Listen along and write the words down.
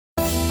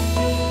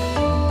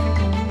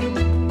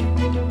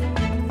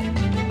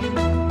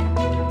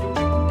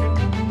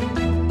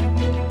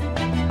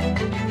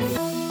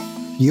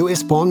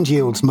US bond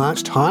yields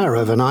marched higher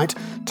overnight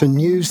to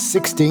new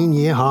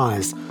 16-year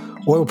highs.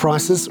 Oil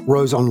prices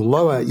rose on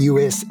lower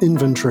US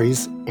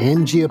inventories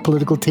and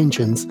geopolitical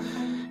tensions.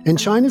 And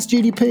China's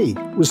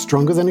GDP was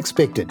stronger than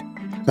expected.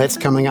 That's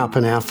coming up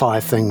in our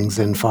 5 Things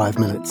in 5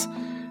 Minutes.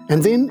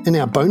 And then in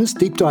our bonus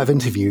deep dive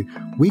interview,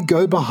 we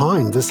go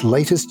behind this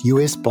latest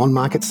US bond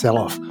market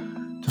sell-off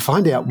to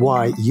find out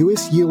why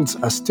US yields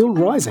are still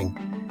rising,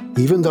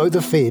 even though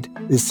the Fed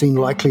is seen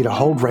likely to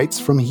hold rates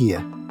from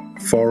here.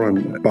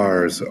 Foreign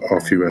buyers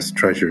of US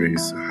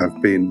Treasuries have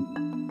been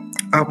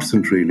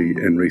absent really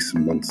in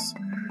recent months,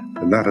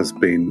 and that has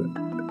been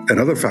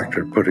another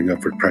factor putting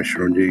upward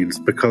pressure on yields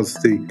because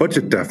the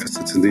budget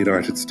deficits in the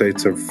United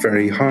States are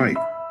very high.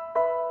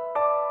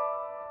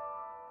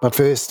 But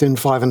first, in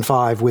 5 and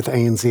 5 with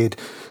ANZ,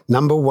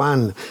 number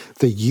 1,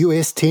 the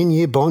US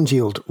 10-year bond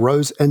yield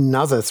rose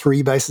another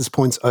 3 basis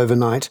points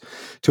overnight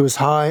to as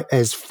high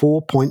as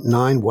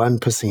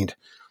 4.91%.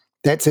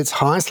 That's its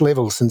highest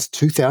level since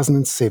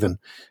 2007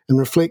 and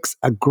reflects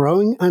a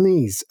growing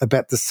unease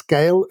about the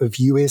scale of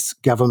US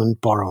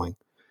government borrowing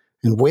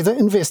and whether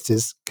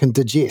investors can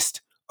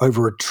digest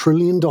over $1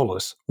 trillion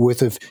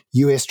worth of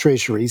US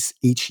Treasuries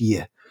each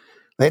year.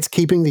 That's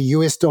keeping the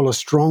US dollar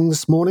strong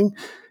this morning.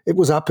 It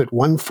was up at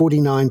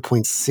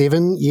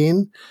 149.7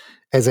 yen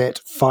as at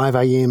 5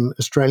 a.m.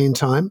 Australian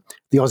time.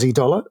 The Aussie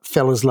dollar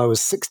fell as low as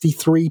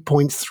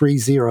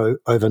 63.30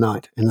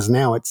 overnight and is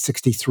now at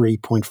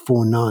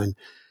 63.49.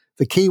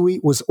 The Kiwi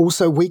was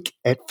also weak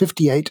at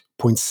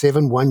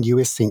 58.71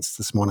 US cents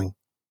this morning.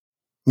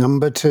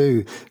 Number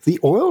 2, the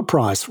oil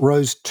price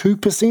rose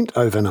 2%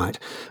 overnight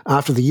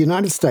after the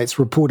United States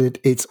reported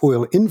its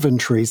oil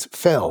inventories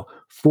fell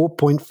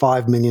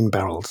 4.5 million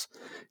barrels.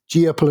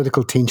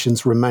 Geopolitical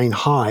tensions remain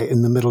high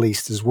in the Middle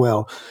East as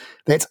well.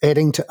 That's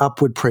adding to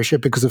upward pressure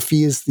because of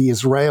fears the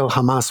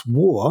Israel-Hamas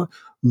war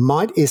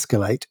might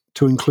escalate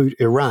to include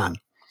Iran,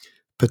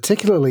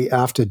 particularly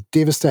after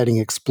devastating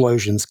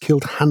explosions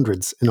killed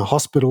hundreds in a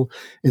hospital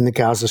in the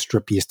Gaza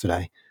Strip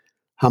yesterday.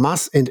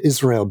 Hamas and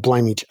Israel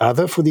blame each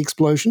other for the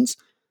explosions,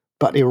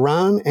 but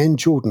Iran and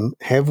Jordan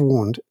have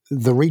warned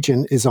the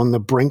region is on the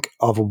brink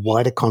of a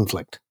wider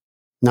conflict.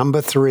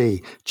 Number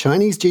 3,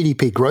 Chinese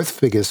GDP growth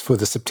figures for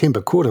the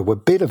September quarter were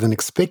better than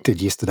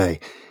expected yesterday.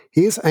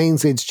 Here's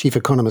ANZ's chief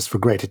economist for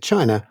Greater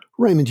China,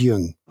 Raymond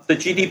Yung. The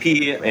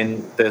GDP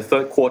in the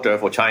third quarter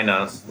for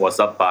China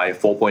was up by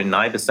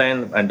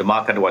 4.9%, and the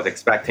market was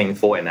expecting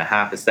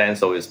 4.5%,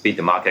 so it beat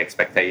the market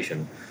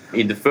expectation.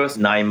 In the first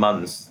 9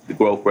 months, the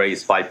growth rate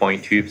is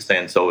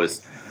 5.2%, so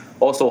it's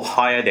also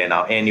higher than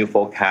our annual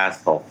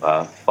forecast of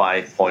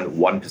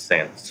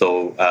 5.1%.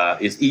 So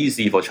it's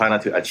easy for China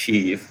to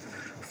achieve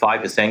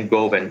 5%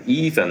 growth, and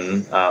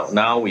even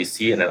now we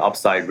see an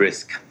upside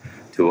risk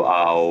to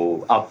our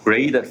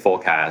upgraded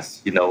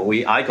forecast.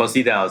 I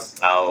consider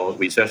our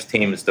research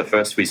team is the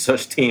first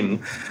research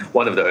team,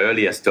 one of the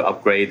earliest to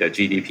upgrade the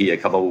GDP a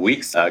couple of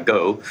weeks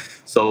ago.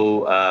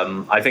 So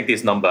I think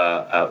this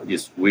number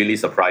is really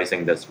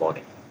surprising this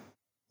morning.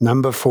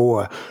 Number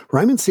 4,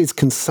 Raymond says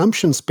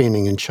consumption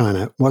spending in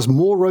China was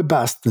more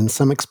robust than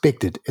some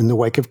expected in the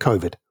wake of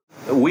COVID.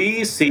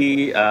 We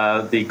see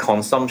the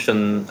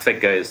consumption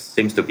figure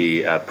seems to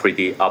be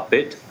pretty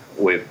upbeat,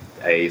 with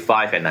a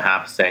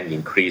 5.5%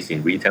 increase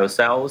in retail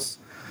sales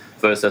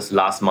versus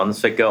last month's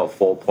figure of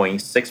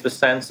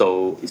 4.6%.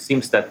 So it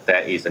seems that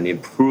there is an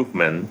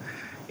improvement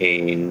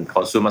in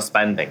consumer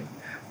spending.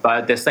 But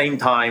at the same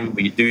time,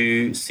 we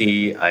do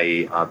see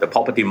the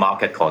property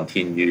market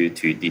continue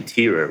to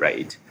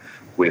deteriorate,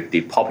 with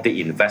the property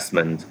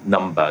investment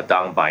number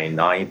down by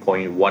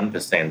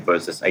 9.1%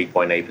 versus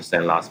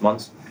 8.8% last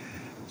month.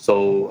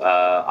 So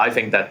I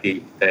think that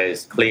there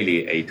is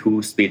clearly a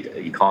two-speed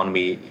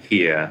economy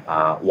here.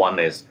 One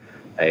is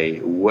a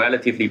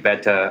relatively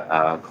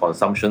better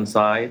consumption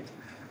side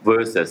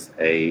versus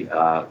a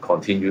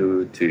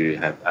continued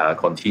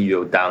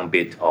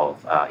downbeat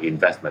of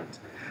investment,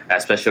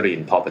 especially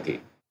in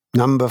property.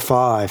 Number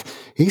 5,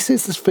 he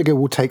says this figure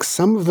will take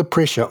some of the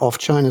pressure off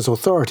China's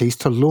authorities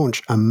to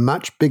launch a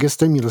much bigger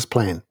stimulus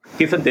plan.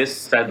 Given this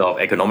set of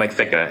economic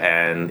figure,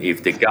 and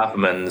if the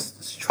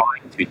government's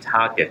trying to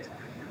target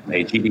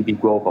a GDP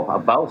growth of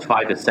about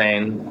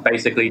 5%,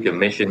 basically the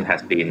mission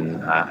has been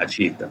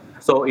achieved.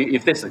 So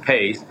if this is the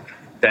case,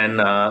 then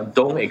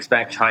don't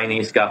expect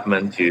Chinese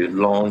government to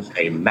launch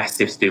a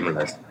massive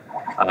stimulus.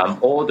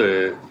 All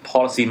the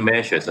policy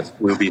measures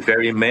will be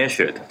very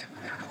measured,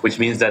 which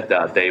means that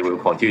they will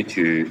continue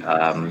to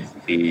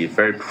be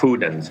very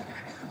prudent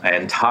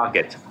and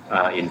target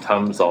in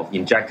terms of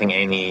injecting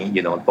any,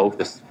 both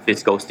the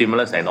fiscal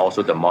stimulus and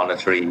also the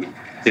monetary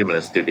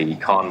stimulus to the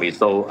economy.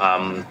 So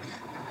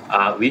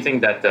we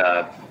think that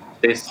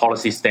this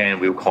policy stand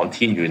will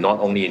continue not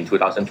only in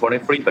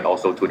 2023, but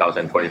also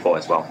 2024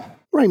 as well.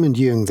 Raymond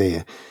Yung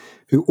there,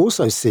 who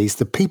also sees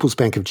the People's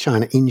Bank of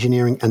China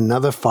engineering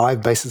another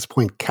 5 basis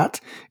point cut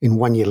in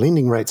one-year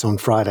lending rates on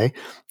Friday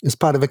as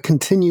part of a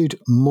continued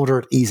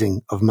moderate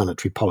easing of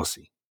monetary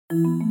policy.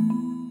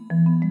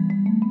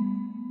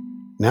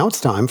 Now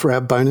it's time for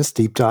our bonus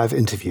deep dive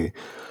interview.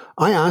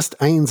 I asked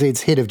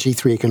ANZ's head of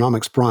G3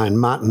 Economics, Brian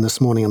Martin, this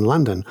morning in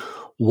London,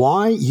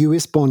 why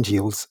US bond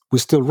yields were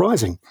still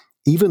rising,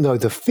 even though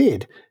the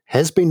Fed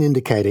has been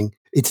indicating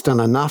it's done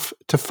enough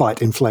to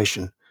fight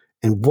inflation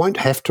and won't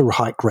have to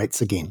hike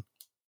rates again.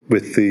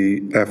 With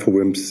the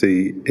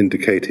FOMC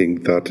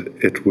indicating that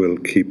it will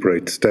keep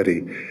rates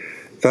steady,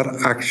 that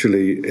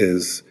actually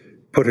is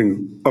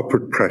putting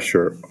upward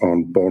pressure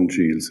on bond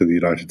yields in the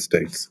United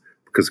States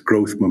because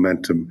growth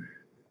momentum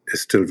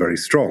is still very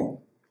strong.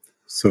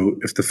 So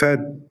if the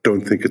Fed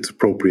don't think it's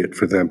appropriate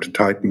for them to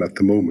tighten at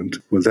the moment,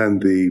 well, then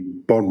the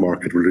bond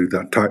market will do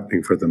that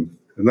tightening for them.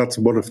 And that's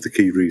one of the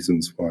key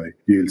reasons why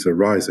yields are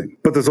rising.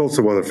 But there's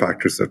also other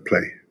factors at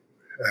play.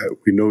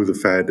 We know the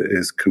Fed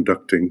is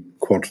conducting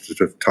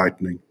quantitative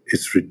tightening.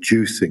 It's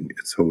reducing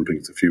its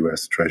holdings of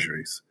US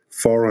Treasuries.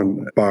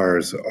 Foreign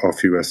buyers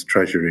of US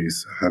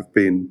Treasuries have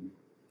been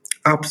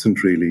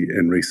absent really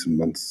in recent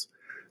months.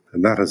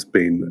 And that has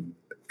been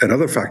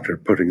another factor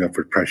putting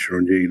upward pressure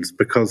on yields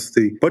because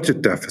the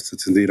budget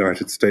deficits in the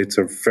United States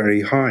are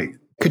very high.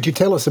 Could you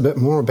tell us a bit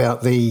more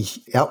about the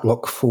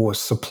outlook for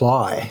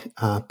supply,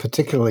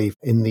 particularly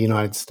in the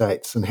United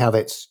States, and how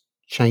that's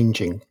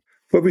changing?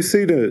 Well, we've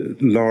seen a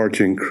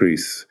large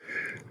increase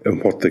in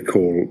what they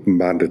call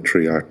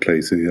mandatory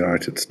outlays in the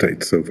United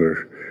States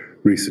over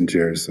recent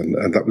years,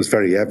 and that was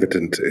very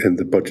evident in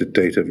the budget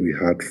data we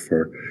had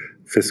for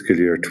fiscal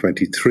year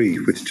 23,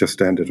 which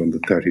just ended on the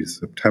 30th of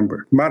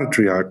September.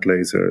 Mandatory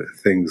outlays are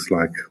things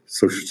like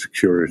Social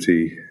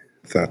Security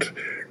that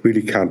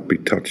really can't be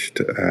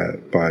touched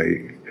by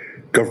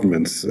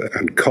governments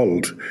and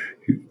culled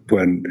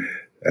when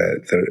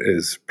there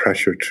is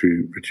pressure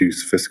to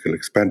reduce fiscal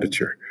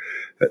expenditure.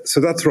 So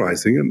that's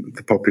rising, and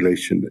the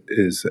population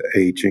is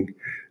aging.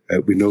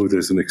 We know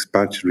there's an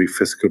expansionary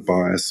fiscal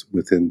bias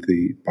within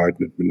the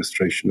Biden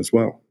administration as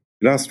well.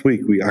 Last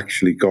week, we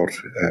actually got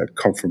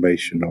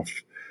confirmation of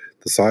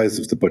the size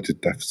of the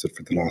budget deficit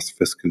for the last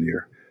fiscal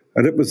year,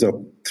 and it was up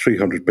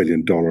 $300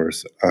 billion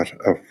at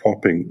a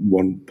whopping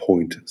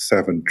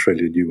 1.7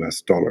 trillion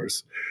US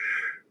dollars,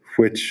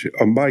 which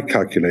on my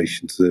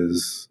calculations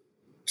is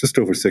just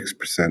over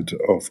 6%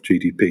 of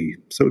GDP.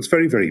 So it's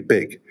very, very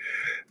big.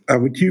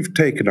 And when you've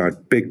taken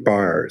out big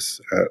buyers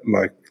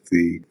like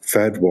the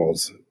Fed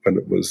was when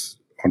it was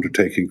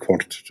undertaking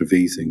quantitative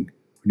easing,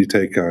 when you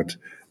take out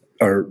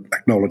or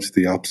acknowledge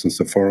the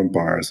absence of foreign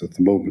buyers at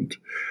the moment,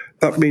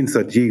 that means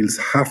that yields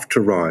have to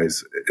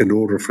rise in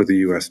order for the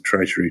US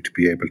Treasury to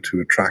be able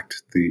to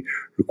attract the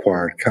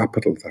required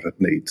capital that it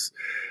needs.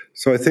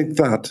 So I think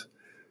that,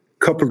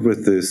 coupled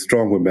with the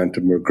strong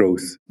momentum or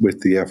growth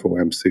with the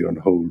FOMC on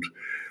hold,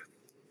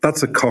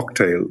 that's a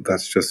cocktail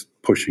that's just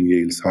pushing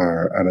yields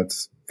higher, and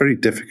it's very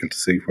difficult to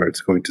see where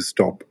it's going to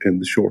stop in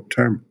the short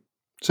term.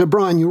 So,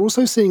 Brian, you're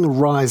also seeing a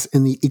rise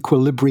in the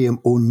equilibrium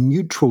or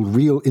neutral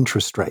real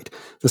interest rate,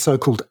 the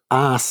so-called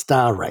R*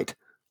 rate.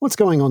 What's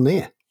going on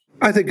there?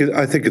 I think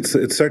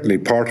it's certainly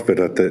part of it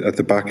at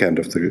the back end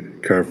of the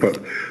curve. But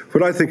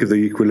when I think of the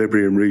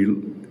equilibrium real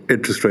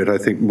interest rate, I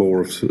think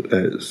more of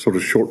sort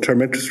of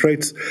short-term interest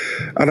rates,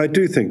 and I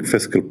do think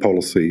fiscal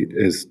policy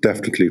is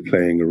definitely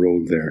playing a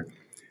role there.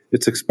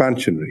 It's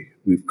expansionary.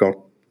 We've got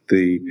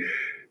the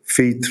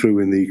feed through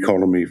in the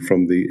economy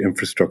from the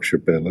infrastructure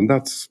bill, and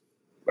that's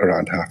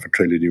around $500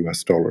 billion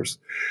US dollars.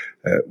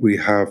 We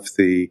have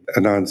the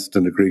announced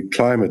and agreed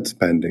climate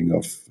spending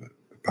of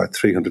about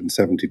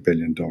 $370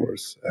 billion,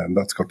 and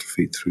that's got to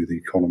feed through the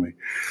economy.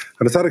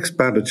 And as that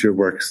expenditure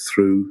works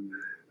through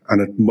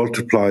and it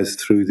multiplies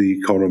through the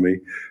economy,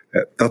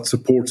 that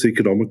supports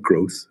economic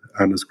growth.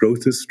 And as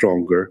growth is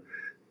stronger,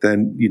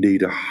 then you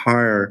need a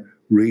higher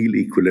real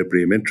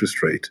equilibrium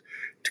interest rate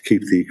to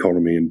keep the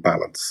economy in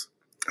balance.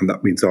 And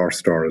that means R*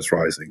 is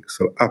rising.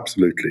 So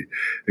absolutely,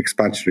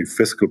 expansionary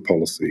fiscal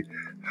policy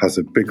has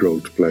a big role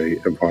to play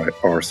in why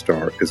R*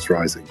 is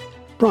rising.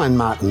 Brian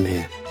Martin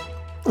there.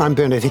 I'm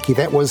Bernard Hickey.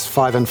 That was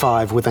 5 and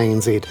 5 with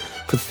ANZ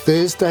for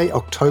Thursday,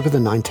 October the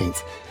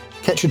 19th.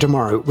 Catch you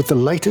tomorrow with the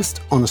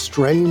latest on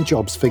Australian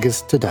jobs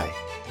figures today.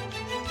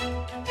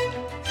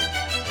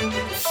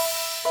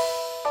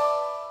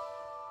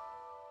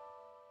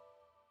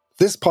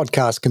 This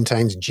podcast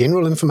contains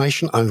general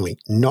information only,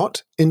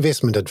 not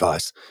investment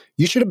advice.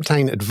 You should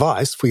obtain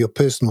advice for your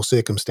personal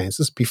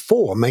circumstances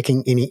before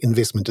making any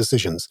investment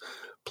decisions.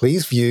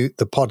 Please view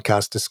the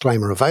podcast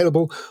disclaimer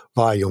available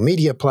via your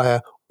media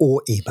player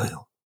or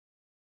email.